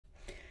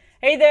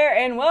Hey there,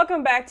 and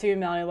welcome back to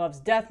Melanie Loves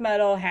Death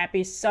Metal.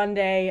 Happy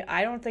Sunday.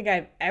 I don't think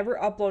I've ever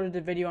uploaded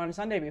a video on a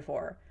Sunday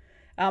before.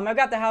 I've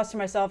got the house to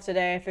myself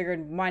today. I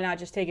figured why not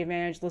just take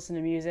advantage, listen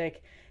to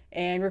music,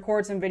 and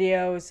record some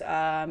videos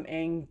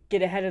and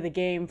get ahead of the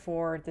game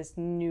for this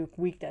new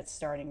week that's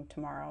starting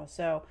tomorrow.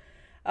 So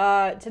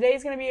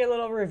today's going to be a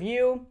little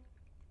review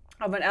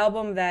of an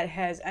album that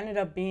has ended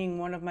up being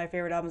one of my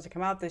favorite albums to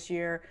come out this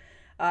year.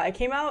 It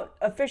came out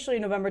officially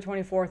November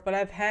 24th, but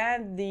I've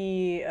had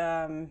the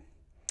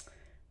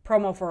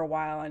promo for a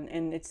while,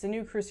 and it's the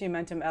new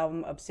Cruciamentum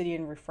album,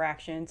 Obsidian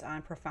Refractions,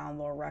 on Profound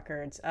Lore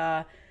Records.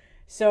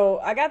 So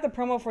I got the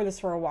promo for this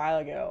for a while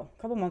ago,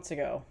 a couple months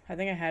ago. I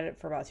think I had it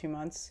for about 2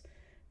 months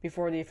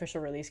before the official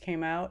release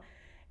came out.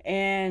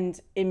 And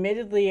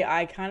admittedly,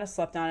 I kind of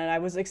slept on it. I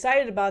was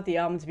excited about the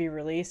album to be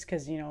released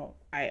because,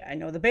 I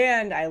know the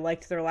band. I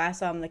liked their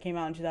last album that came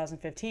out in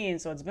 2015,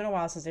 so it's been a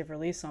while since they've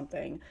released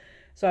something.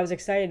 So I was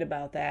excited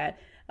about that.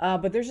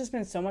 But there's just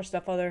been so much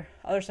stuff, other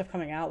stuff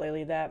coming out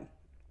lately that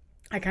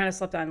I kind of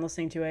slept on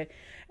listening to it.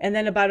 And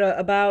then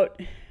about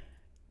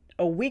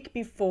a week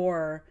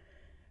before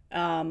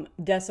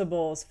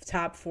Decibel's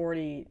top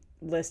 40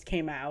 list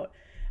came out,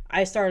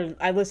 I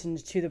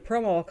listened to the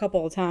promo a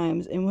couple of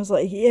times and was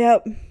like,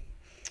 yep,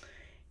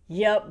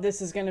 this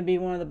is going to be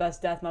one of the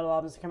best death metal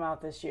albums to come out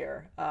this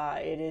year.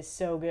 It is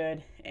so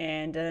good.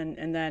 And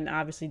then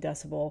obviously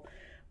Decibel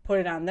put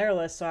it on their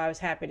list, so I was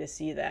happy to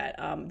see that.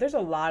 There's a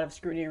lot of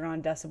scrutiny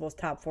around Decibel's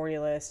top 40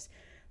 list.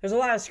 There's a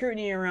lot of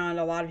scrutiny around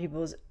a lot of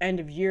people's end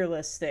of year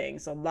list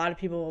things. A lot of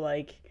people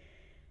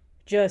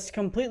just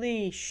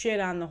completely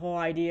shit on the whole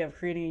idea of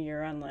creating a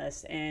year-end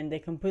list, and they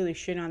completely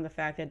shit on the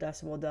fact that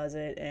Decibel does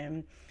it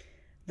and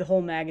the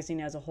whole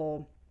magazine as a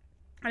whole.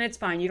 And it's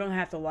fine. You don't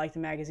have to like the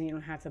magazine. You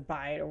don't have to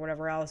buy it or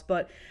whatever else.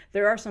 But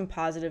there are some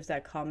positives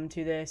that come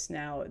to this.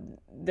 Now,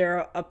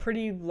 they're a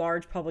pretty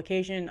large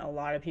publication. A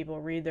lot of people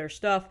read their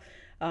stuff.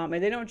 And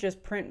they don't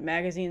just print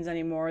magazines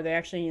anymore. They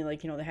actually,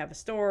 they have a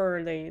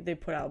store. They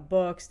put out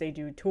books. They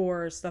do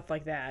tours, stuff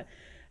like that.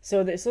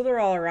 So they're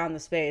all around the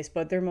space.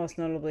 But they're most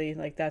notably,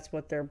 that's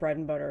what their bread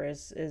and butter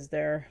is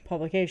their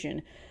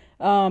publication.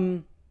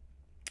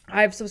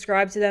 I've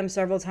subscribed to them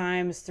several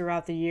times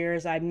throughout the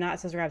years. I'm not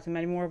subscribed to them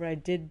anymore, but I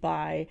did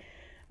buy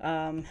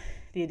the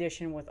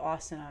edition with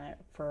Austin on it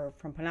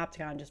from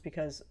Panopticon just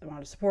because I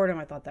wanted to support him.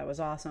 I thought that was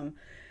awesome.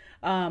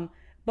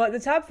 But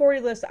the top 40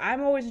 list,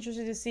 I'm always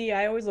interested to see.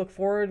 I always look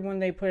forward when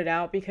they put it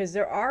out because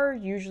there are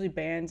usually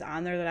bands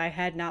on there that I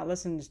had not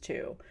listened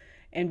to.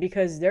 And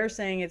because they're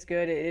saying it's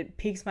good, it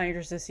piques my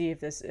interest to see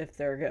if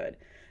they're good.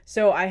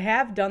 So I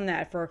have done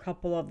that for a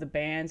couple of the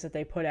bands that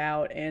they put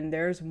out, and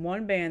there's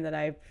one band that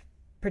I've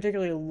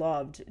particularly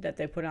loved that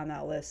they put on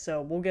that list.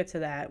 So we'll get to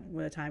that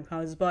when the time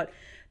comes. But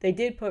they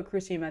did put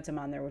Cruciamentum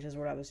on there, which is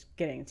what I was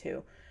getting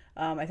to.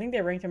 I think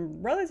they ranked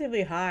them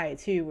relatively high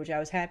too, which I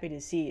was happy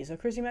to see. So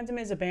Cruciamentum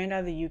is a band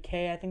out of the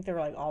UK. I think they're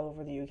all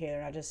over the UK.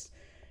 They're not just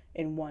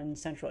in one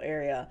central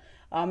area.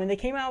 And they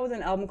came out with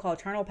an album called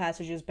Eternal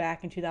Passages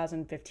back in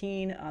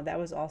 2015. That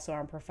was also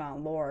on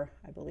Profound Lore,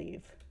 I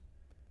believe.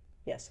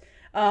 Yes.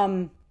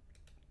 And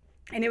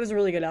it was a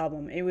really good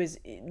album.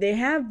 They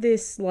have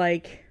this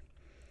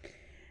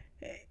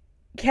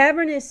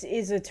cavernous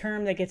is a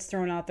term that gets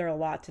thrown out there a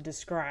lot to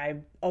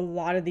describe a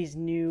lot of these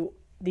new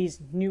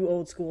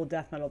old school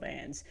death metal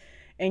bands.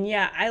 And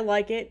yeah, I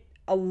like it,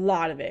 a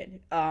lot of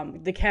it.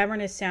 The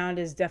cavernous sound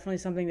is definitely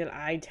something that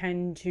I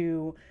tend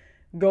to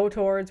go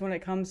towards when it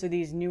comes to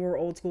these newer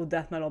old school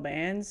death metal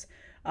bands.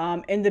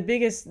 And the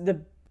biggest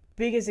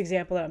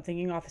example that I'm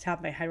thinking off the top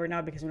of my head right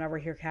now, because whenever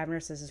I hear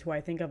cavernous, this is who I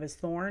think of as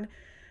Thorn.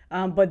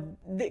 But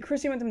the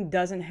Cruciamentum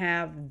doesn't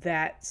have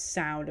that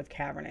sound of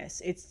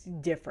cavernous. It's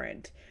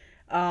different.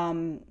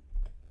 And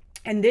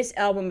this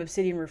album,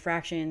 Obsidian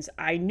Refractions,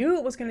 I knew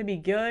it was going to be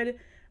good.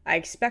 I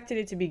expected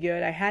it to be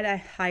good. I had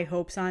high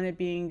hopes on it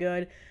being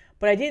good,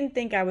 but I didn't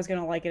think I was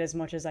going to like it as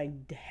much as I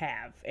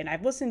have. And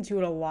I've listened to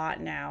it a lot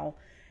now,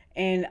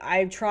 and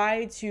I've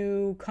tried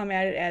to come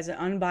at it as an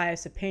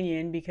unbiased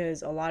opinion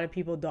because a lot of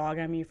people dog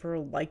on me for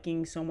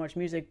liking so much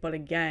music, but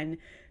again,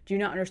 do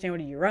not understand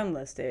what a year-end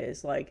list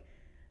is. A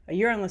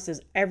year-end list is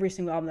every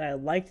single album that I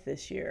liked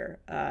this year.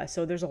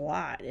 So there's a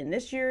lot. And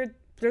this year,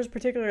 there's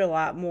particularly a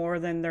lot more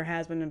than there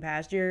has been in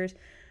past years.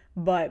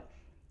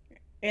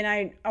 And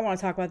I want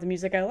to talk about the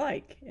music I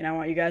like. And I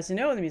want you guys to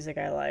know the music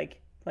I like.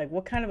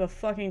 What kind of a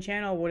fucking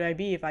channel would I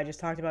be if I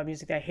just talked about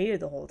music that I hated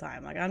the whole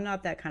time? I'm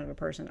not that kind of a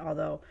person,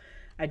 although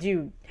I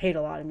do hate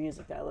a lot of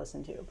music that I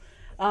listen to.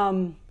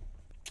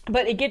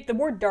 But the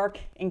word dark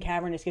and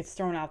cavernous gets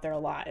thrown out there a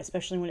lot,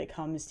 especially when it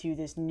comes to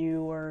this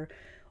newer,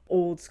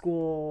 old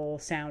school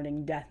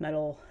sounding death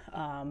metal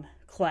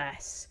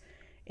class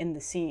in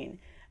the scene.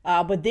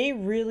 But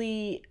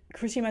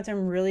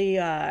Cruciamentum really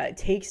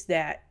takes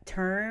that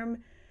term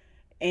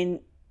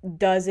and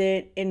does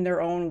it in their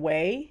own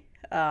way.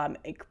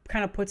 It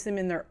kind of puts them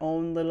in their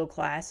own little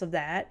class of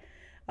that.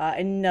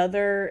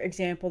 Another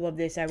example of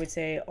this, I would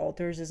say,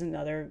 Altars is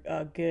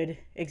another good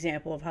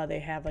example of how they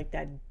have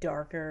that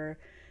darker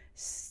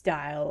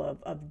style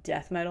of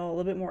death metal, a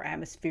little bit more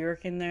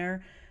atmospheric in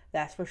there.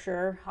 That's for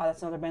sure.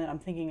 That's another band that I'm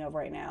thinking of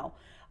right now.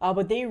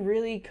 But they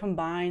really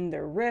combine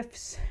their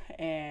riffs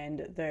and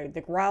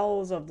the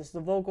growls of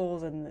the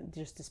vocals and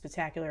just the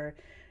spectacular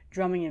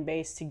drumming and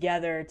bass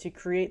together to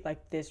create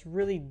like this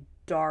really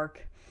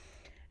dark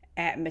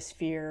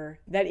atmosphere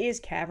that is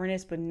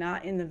cavernous, but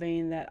not in the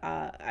vein that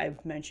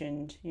I've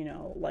mentioned, you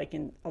know, like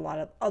in a lot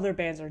of other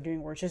bands that are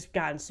doing, where it's just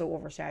gotten so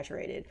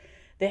oversaturated.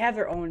 They have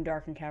their own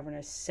dark and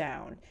cavernous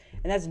sound,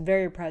 and that's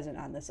very present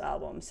on this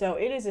album. So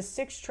it is a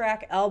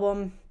 6-track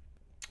album,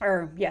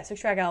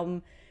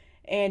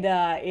 and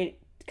it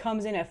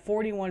comes in at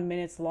 41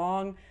 minutes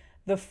long.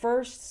 The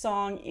first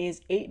song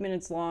is 8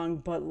 minutes long,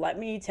 but let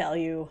me tell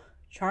you,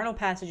 Charnel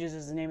Passages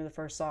is the name of the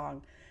first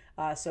song.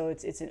 So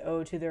it's an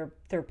ode to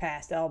their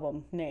past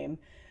album name.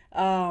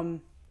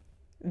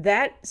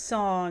 That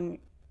song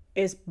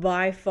is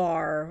by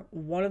far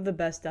one of the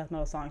best death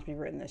metal songs we've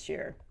written this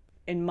year,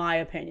 in my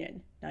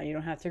opinion. Now, you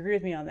don't have to agree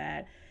with me on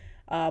that,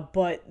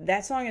 but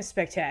that song is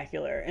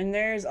spectacular, and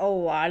there's a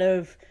lot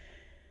of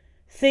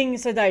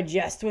things to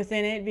digest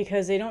within it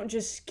because they don't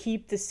just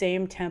keep the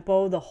same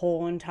tempo the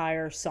whole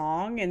entire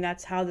song, and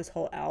that's how this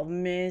whole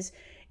album is.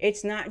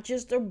 It's not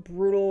just a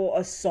brutal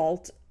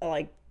assault,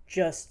 like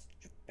just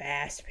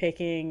fast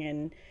picking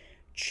and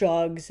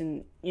chugs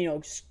and, you know,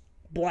 just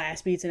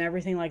blast beats and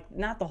everything, like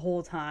not the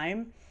whole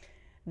time.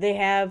 They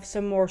have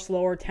some more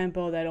slower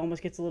tempo that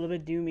almost gets a little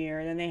bit doomier,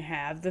 and then they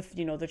have the,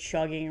 you know, the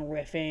chugging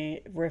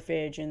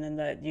riffage, and then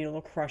the, you know,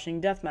 the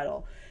crushing death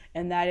metal,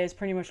 and that is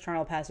pretty much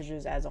Charnel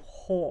Passages as a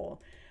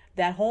whole.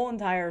 That whole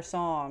entire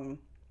song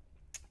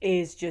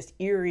is just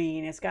eerie,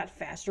 and it's got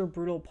faster,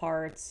 brutal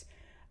parts,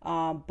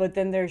 but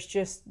then there's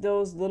just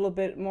those little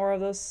bit more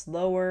of those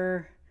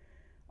slower,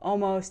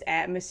 almost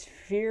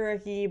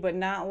atmospheric-y, but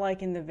not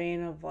like in the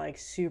vein of like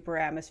super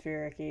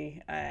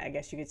atmospheric-y, I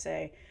guess you could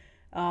say.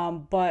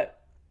 But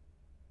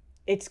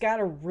it's got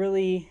a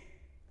really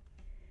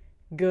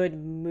good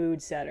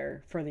mood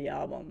setter for the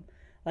album.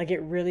 Like,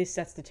 it really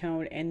sets the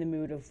tone and the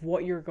mood of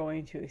what you're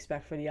going to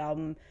expect for the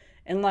album.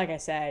 And like I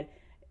said,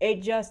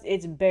 it's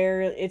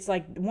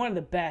like one of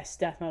the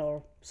best death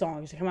metal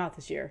songs to come out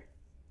this year,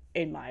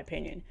 in my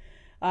opinion.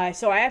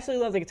 So I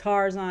absolutely love the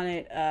guitars on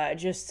it.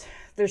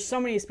 There's so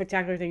many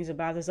spectacular things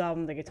about this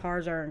album. The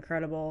guitars are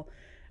incredible,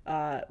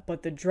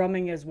 but the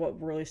drumming is what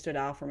really stood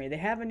out for me. They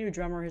have a new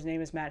drummer. His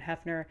name is Matt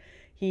Hefner.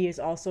 He is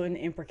also in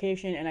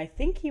Imprecation, and I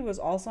think he was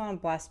also on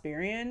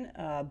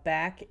Blabbering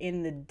back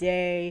in the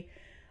day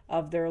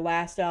of their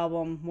last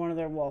album.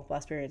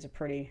 Blabbering is a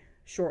pretty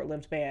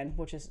short-lived band,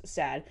 which is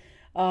sad.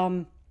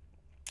 I'm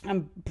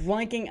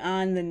blanking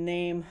on the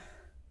name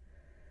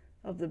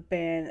of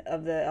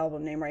the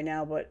album name right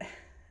now, but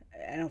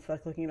I don't feel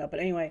like looking it up.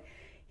 But anyway,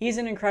 he's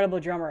an incredible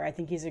drummer. I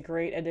think he's a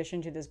great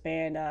addition to this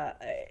band,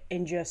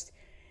 and just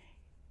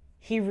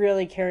he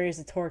really carries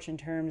the torch in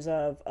terms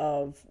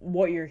of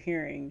what you're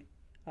hearing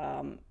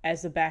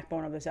as the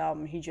backbone of this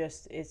album.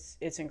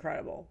 It's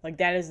incredible. Like,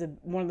 that is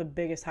one of the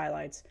biggest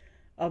highlights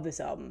of this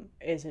album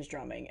is his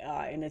drumming,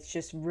 and it's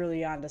just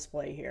really on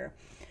display here.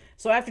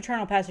 So after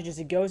Charnel Passages,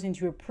 it goes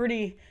into a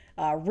pretty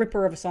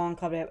ripper of a song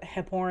called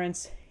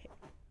Abhorrence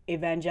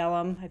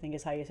Evangelium, I think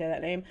is how you say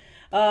that name.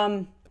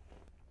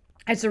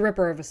 It's a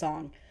ripper of a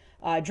song.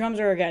 Drums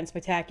are, again,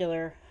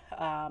 spectacular,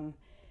 and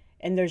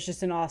there's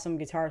just an awesome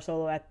guitar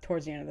solo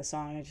towards the end of the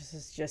song.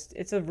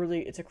 It's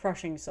a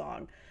crushing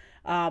song.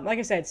 Like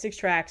I said, 6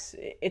 tracks.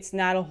 It's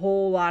not a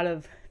whole lot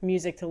of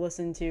music to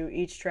listen to.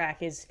 Each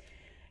track is,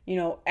 you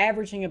know,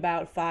 averaging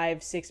about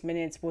 5-6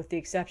 minutes, with the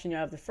exception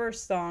of the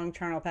first song,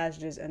 Charnel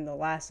Passages, and the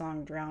last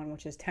song, Drown,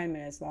 which is 10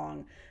 minutes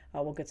long.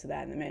 We'll get to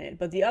that in a minute.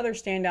 But the other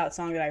standout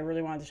song that I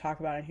really wanted to talk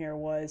about in here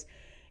was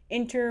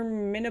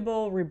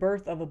Interminable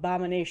Rebirth of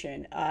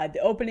Abomination. The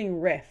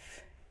opening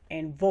riff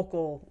and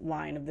vocal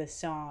line of this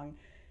song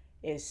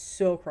is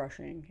so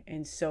crushing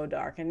and so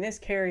dark. And this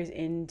carries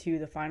into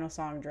the final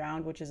song,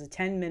 Drowned, which is a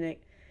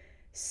 10-minute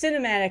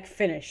cinematic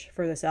finish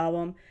for this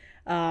album.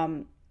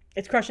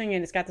 It's crushing,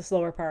 and it's got the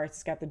slower parts,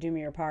 it's got the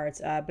doomier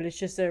parts, but it's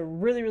just a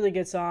really, really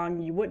good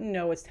song. You wouldn't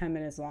know it's 10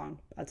 minutes long,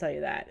 I'll tell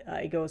you that.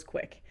 It goes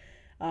quick.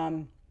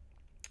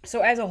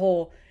 So as a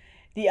whole,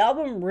 the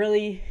album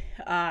really,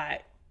 I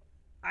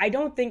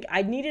don't think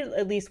I needed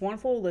at least one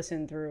full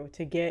listen through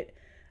to get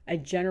a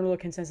general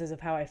consensus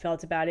of how I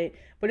felt about it,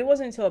 but it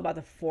wasn't until about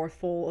the 4th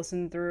full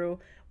listen through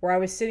where I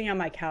was sitting on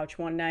my couch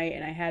one night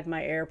and I had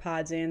my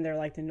AirPods in. They're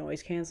like the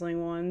noise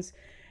canceling ones,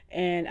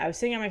 and I was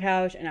sitting on my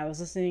couch and I was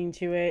listening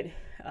to it,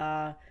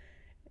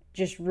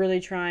 just really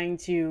trying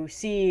to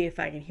see if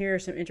I can hear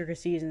some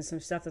intricacies and some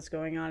stuff that's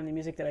going on in the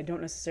music that I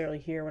don't necessarily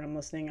hear when I'm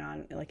listening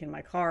on, like, in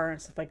my car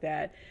and stuff like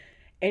that.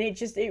 And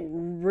it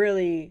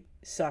really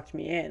sucked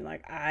me in.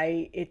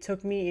 It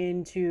took me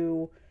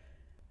into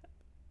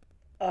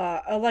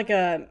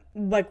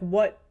like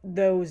what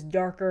those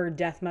darker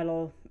death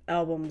metal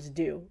albums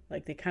do.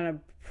 Like, they kind of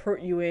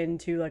put you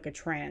into like a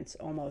trance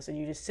almost, and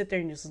you just sit there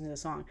and just listen to the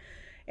song.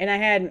 And I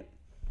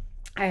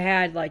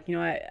had like, you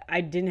know,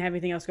 I didn't have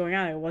anything else going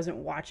on. I wasn't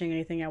watching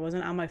anything. I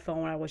wasn't on my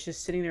phone. I was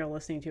just sitting there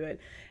listening to it.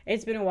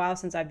 It's been a while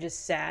since I've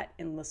just sat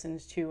and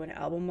listened to an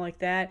album like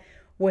that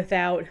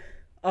without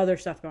other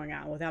stuff going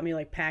on, without me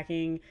like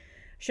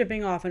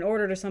shipping off an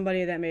order to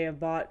somebody that may have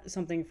bought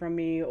something from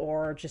me,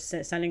 or just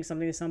sending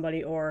something to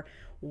somebody, or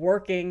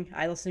working.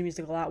 I listen to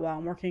music a lot while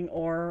I'm working,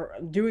 or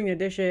doing the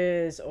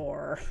dishes,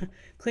 or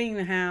cleaning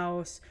the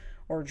house,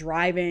 or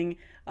driving.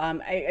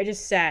 I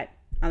just sat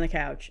on the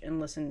couch and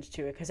listened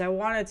to it because I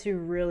wanted to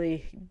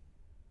really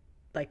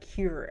like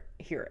hear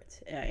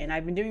it. And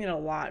I've been doing it a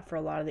lot for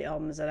a lot of the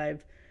albums that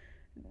I've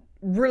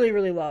really,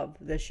 really loved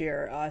this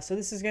year. So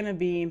this is going to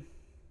be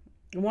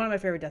one of my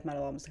favorite death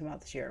metal albums to come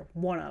out this year.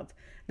 One of.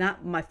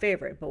 Not my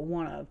favorite, but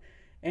one of.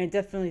 And I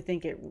definitely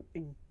think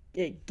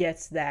it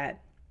gets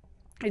that.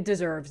 It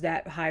deserves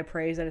that high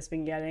praise that it's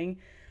been getting.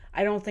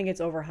 I don't think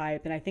it's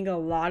overhyped. And I think a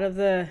lot of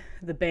the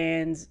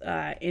bands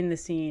in the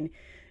scene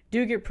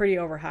do get pretty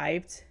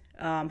overhyped.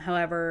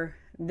 However,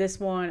 this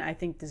one I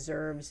think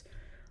deserves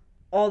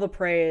all the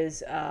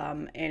praise.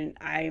 And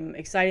I'm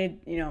excited,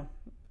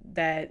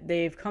 that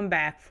they've come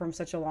back from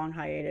such a long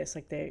hiatus.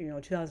 Like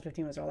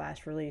 2015 was our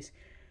last release,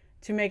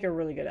 to make a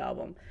really good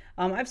album.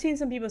 I've seen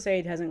some people say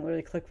it hasn't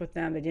really clicked with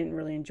them. They didn't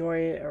really enjoy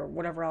it or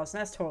whatever else.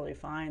 And that's totally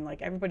fine.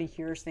 Like, everybody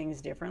hears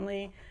things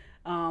differently.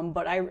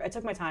 But I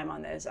took my time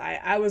on this.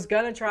 I was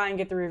going to try and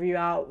get the review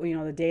out,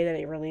 the day that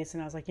it released.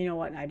 And I was like, you know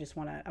what? And I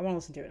want to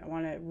listen to it. I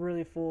want to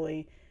really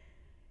fully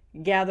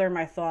gather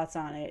my thoughts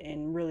on it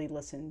and really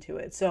listen to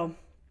it. So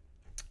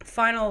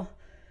final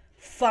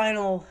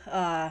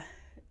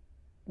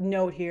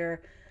note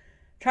here.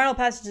 Trial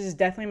Passages is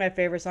definitely my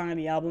favorite song of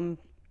the album.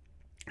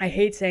 I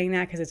hate saying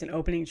that because it's an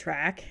opening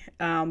track,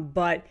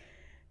 but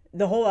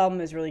the whole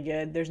album is really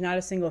good. There's not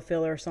a single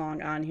filler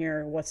song on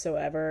here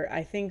whatsoever.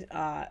 I think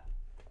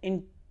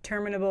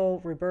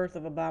Interminable, Rebirth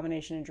of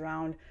Abomination, and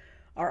Drowned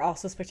are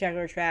also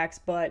spectacular tracks,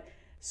 but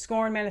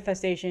Scorn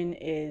Manifestation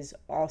is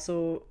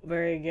also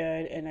very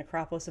good, and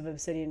Acropolis of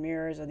Obsidian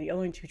Mirrors are the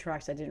only two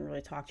tracks I didn't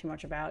really talk too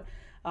much about.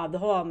 The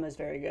whole album is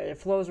very good. It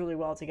flows really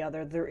well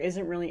together. There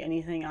isn't really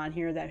anything on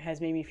here that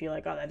has made me feel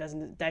like, oh,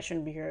 that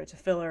shouldn't be here. It's a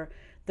filler.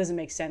 Doesn't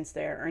make sense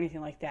there or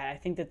anything like that. I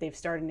think that they've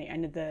started and they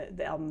ended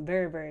the album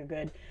very, very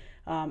good.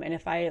 And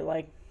if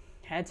I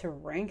had to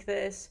rank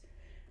this,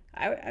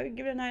 I would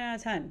give it a 9 out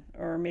of 10,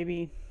 or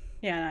maybe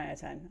 9 out of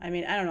 10. I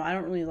mean, I don't know. I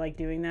don't really like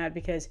doing that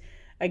because,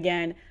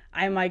 again,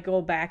 I might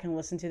go back and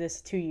listen to this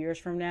 2 years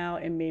from now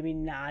and maybe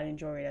not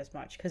enjoy it as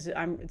much because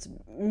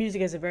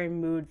music is a very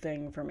mood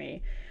thing for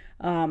me.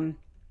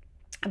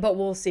 But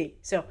we'll see.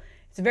 So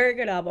it's a very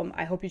good album.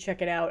 I hope you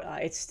check it out.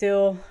 It's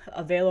still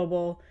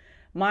available.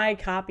 My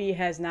copy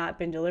has not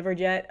been delivered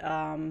yet.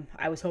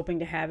 I was hoping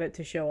to have it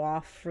to show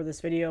off for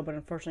this video, but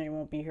unfortunately it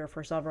won't be here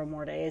for several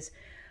more days.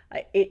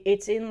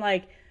 It's in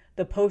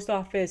the post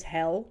office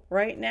hell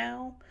right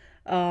now.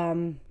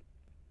 And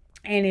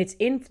it's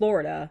in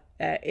Florida.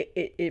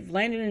 It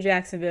landed in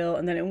Jacksonville,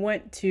 and then it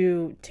went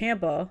to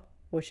Tampa,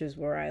 which is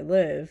where I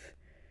live.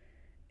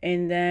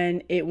 And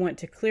then it went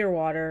to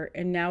Clearwater,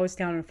 and now it's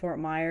down in Fort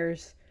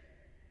Myers.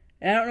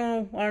 And I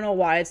don't know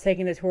why it's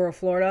taking the tour of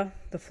Florida,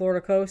 the Florida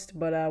coast,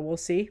 but we'll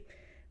see.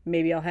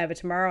 Maybe I'll have it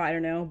tomorrow. I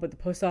don't know. But the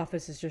post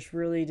office has just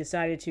really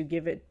decided to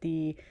give it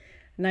the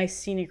nice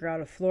scenic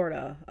route of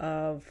Florida,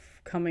 of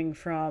coming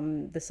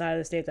from the side of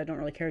the state that I don't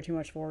really care too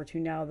much for to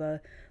now the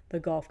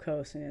Gulf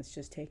Coast, and it's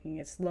just taking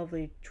its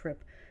lovely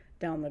trip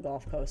down the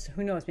Gulf Coast.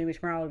 Who knows? Maybe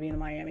tomorrow I'll be in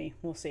Miami.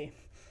 We'll see.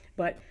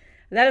 But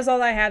that is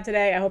all I have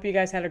today. I hope you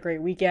guys had a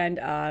great weekend.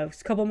 There's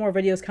a couple more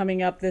videos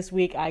coming up this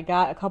week. I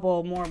got a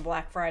couple more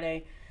Black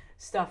Friday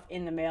stuff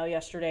in the mail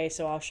yesterday,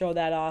 so I'll show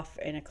that off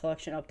in a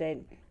collection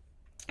update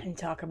and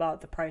talk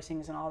about the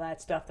pricings and all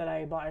that stuff that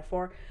I bought it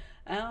for.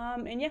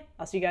 And yeah,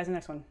 I'll see you guys in the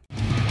next one.